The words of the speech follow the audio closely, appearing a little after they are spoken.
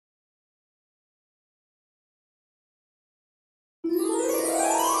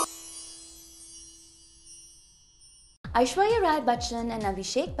Aaradhya Bachchan and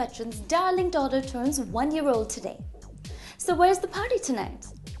Abhishek Bachchan's darling daughter turns 1 year old today. So where's the party tonight?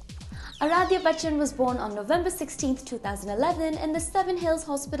 Aaradhya Bachchan was born on November 16, 2011 in the Seven Hills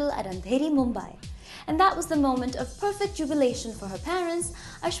Hospital at Andheri, Mumbai. And that was the moment of perfect jubilation for her parents,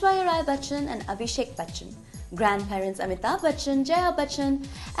 Aaradhya Bachchan and Abhishek Bachchan, grandparents Amitabh Bachchan, Jaya Bachchan,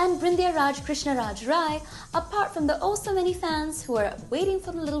 and Brindya Raj Krishna Raj Rai, apart from the oh so many fans who are waiting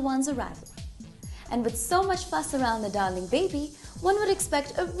for the little one's arrival. And with so much fuss around the darling baby, one would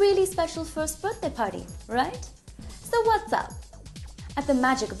expect a really special first birthday party, right? So what's up? At the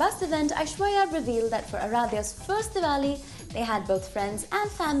Magic Bus event, Aishwarya revealed that for Aaradhya's first Diwali, they had both friends and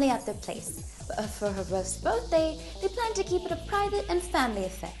family at their place. But for her first birthday, they plan to keep it a private and family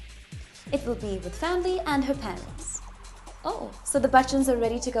affair. It will be with family and her parents. Oh, so the Bachchans are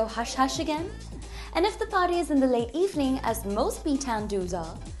ready to go hush-hush again? And if the party is in the late evening, as most B-Town dudes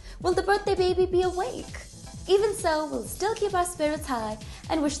are, will the birthday baby be awake? Even so, we'll still keep our spirits high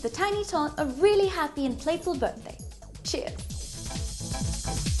and wish the tiny tot a really happy and playful birthday. Cheers!